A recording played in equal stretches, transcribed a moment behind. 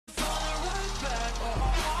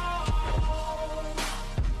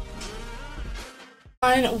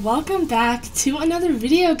And welcome back to another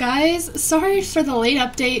video, guys. Sorry for the late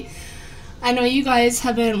update. I know you guys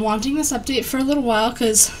have been wanting this update for a little while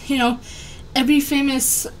because, you know, every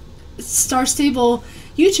famous Star Stable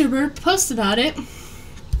YouTuber posts about it.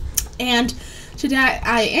 And today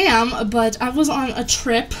I am, but I was on a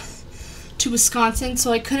trip to Wisconsin,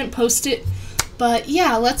 so I couldn't post it. But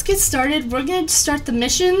yeah, let's get started. We're going to start the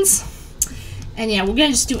missions. And yeah, we're going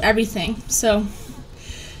to just do everything. So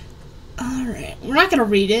alright, we're not going to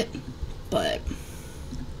read it, but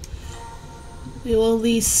we will at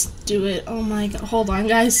least do it. Oh my god, hold on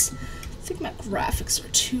guys. I think my graphics are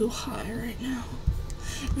too high right now.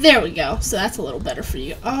 There we go, so that's a little better for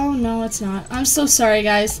you. Oh no, it's not. I'm so sorry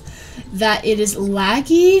guys that it is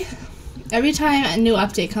laggy. Every time a new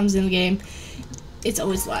update comes in the game, it's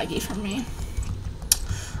always laggy for me.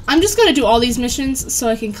 I'm just going to do all these missions so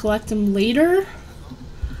I can collect them later.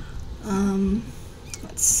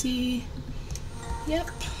 Let's see. Yep.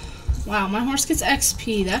 Wow, my horse gets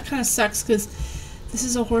XP. That kind of sucks because this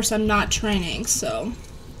is a horse I'm not training, so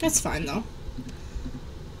that's fine though.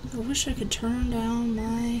 I wish I could turn down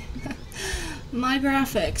my my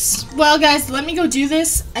graphics. Well, guys, let me go do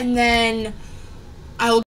this, and then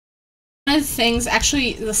I will. One of the things,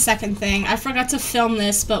 actually, the second thing, I forgot to film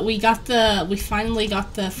this, but we finally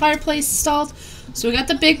got the fireplace installed, so we got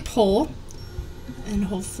the big pole, and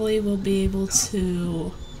hopefully we'll be able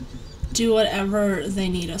to do whatever they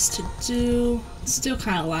need us to do. It's still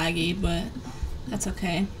kind of laggy, but that's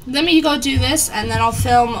okay. Let me go do this, and then I'll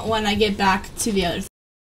film when I get back to the other thing.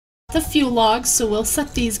 The fuel logs, so we'll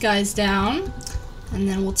set these guys down, and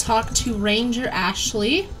then we'll talk to Ranger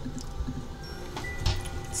Ashley.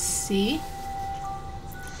 Let's see.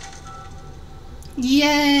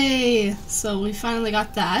 Yay! So we finally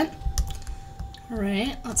got that.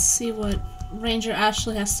 Alright, let's see what Ranger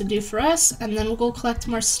Ashley has to do for us, and then we'll go collect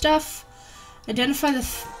more stuff. Identify the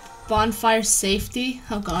bonfire safety.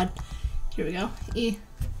 Oh god. Here we go.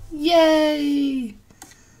 Yay!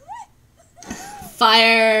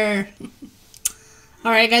 Fire!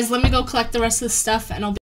 Alright guys, let me go collect the rest of the stuff, and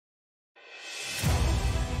I'll be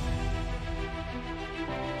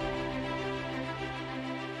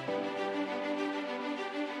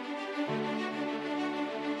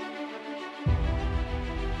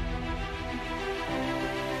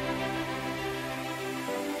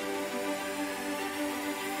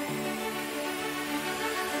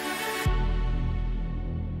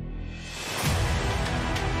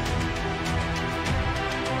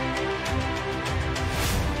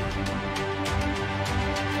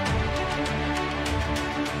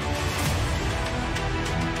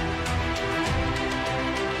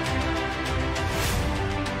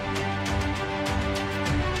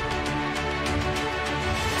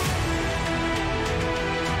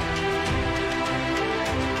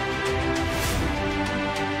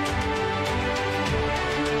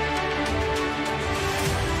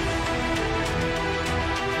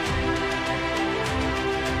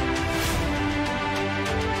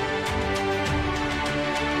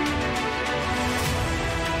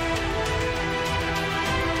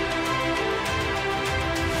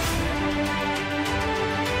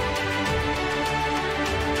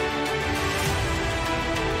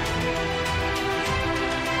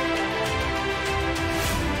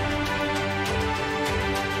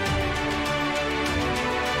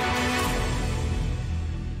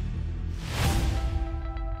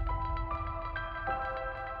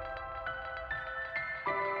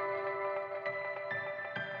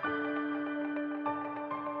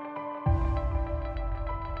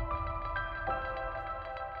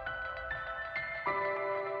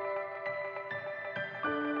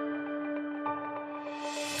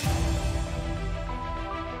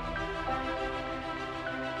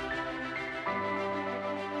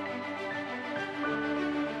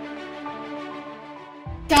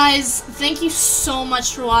guys, thank you so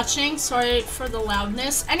much for watching. Sorry for the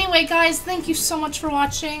loudness. Anyway, guys, thank you so much for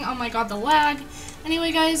watching. Oh my god, the lag.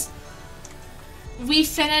 Anyway, guys, we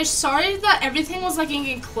finished. Sorry that everything was like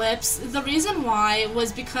in clips. The reason why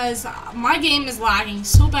was because my game is lagging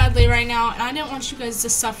so badly right now, and I didn't want you guys to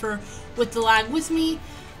suffer with the lag with me.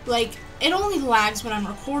 Like, it only lags when I'm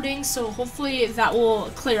recording, so hopefully that will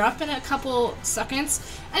clear up in a couple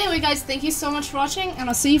seconds. Anyway, guys, thank you so much for watching, and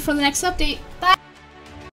I'll see you for the next update. Bye!